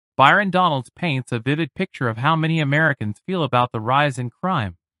Byron Donalds paints a vivid picture of how many Americans feel about the rise in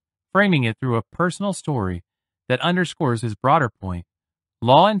crime, framing it through a personal story that underscores his broader point.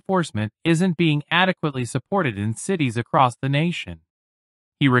 Law enforcement isn't being adequately supported in cities across the nation.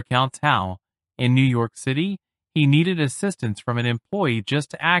 He recounts how, in New York City, he needed assistance from an employee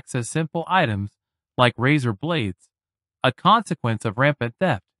just to access simple items like razor blades, a consequence of rampant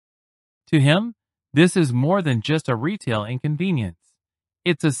theft. To him, this is more than just a retail inconvenience.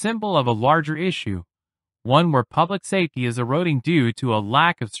 It's a symbol of a larger issue, one where public safety is eroding due to a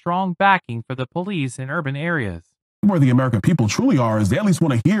lack of strong backing for the police in urban areas. Where the American people truly are is they at least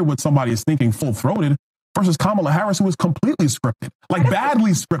want to hear what somebody is thinking full-throated versus Kamala Harris, who is completely scripted, like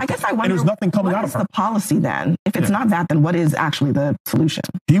badly scripted. I guess I wonder, and there's nothing coming out of her. What is the policy then? If it's not that, then what is actually the solution?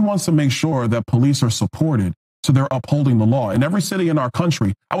 He wants to make sure that police are supported, so they're upholding the law. In every city in our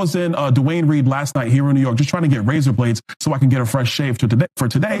country, I was in Duane Reade last night here in New York, just trying to get razor blades so I can get a fresh shave for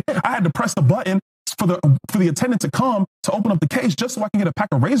today. I had to press the button for the attendant to come to open up the case just so I can get a pack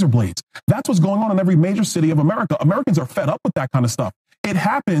of razor blades. That's what's going on in every major city of America. Americans are fed up with that kind of stuff. It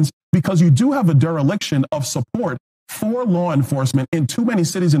happens because you do have a dereliction of support for law enforcement in too many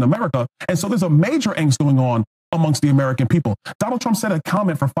cities in America. And so there's a major angst going on amongst the American people. Donald Trump said a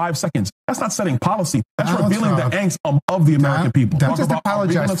comment for 5 seconds. That's not setting policy. That's revealing the angst of the American people. Don't just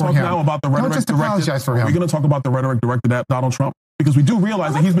apologize for him. Now about the rhetoric Don't just apologize for him. We're going to talk about the rhetoric directed at Donald Trump because we do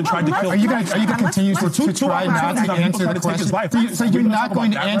realize that he's been trying to kill. Are you going to continue to try not to answer the question? So you're not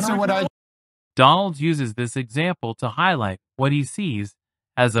going to answer what I... Donalds uses this example to highlight what he sees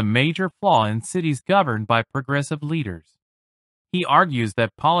as a major flaw in cities governed by progressive leaders. He argues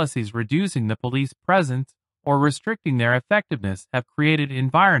that policies reducing the police presence or restricting their effectiveness have created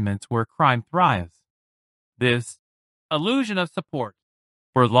environments where crime thrives. This illusion of support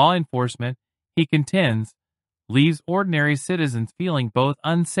for law enforcement, he contends, leaves ordinary citizens feeling both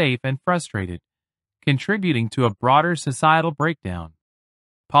unsafe and frustrated, contributing to a broader societal breakdown.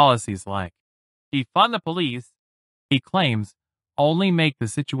 Policies like defund the police, he claims, only make the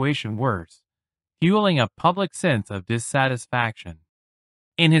situation worse, fueling a public sense of dissatisfaction.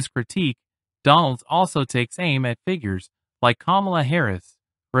 In his critique, Donalds also takes aim at figures like Kamala Harris,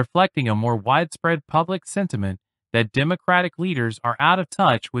 reflecting a more widespread public sentiment that Democratic leaders are out of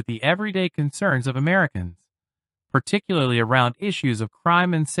touch with the everyday concerns of Americans, particularly around issues of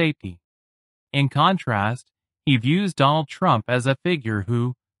crime and safety. In contrast, he views Donald Trump as a figure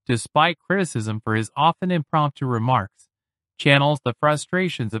who, despite criticism for his often impromptu remarks, channels the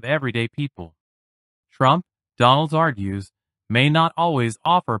frustrations of everyday people. Trump, Donalds argues, may not always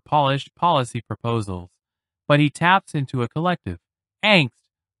offer polished policy proposals, but he taps into a collective angst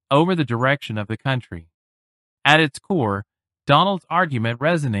over the direction of the country. At its core, Donald's argument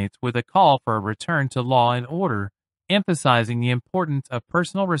resonates with a call for a return to law and order, emphasizing the importance of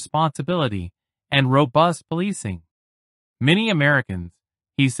personal responsibility and robust policing. Many Americans,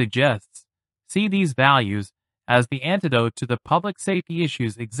 he suggests, see these values as the antidote to the public safety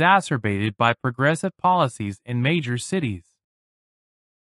issues exacerbated by progressive policies in major cities.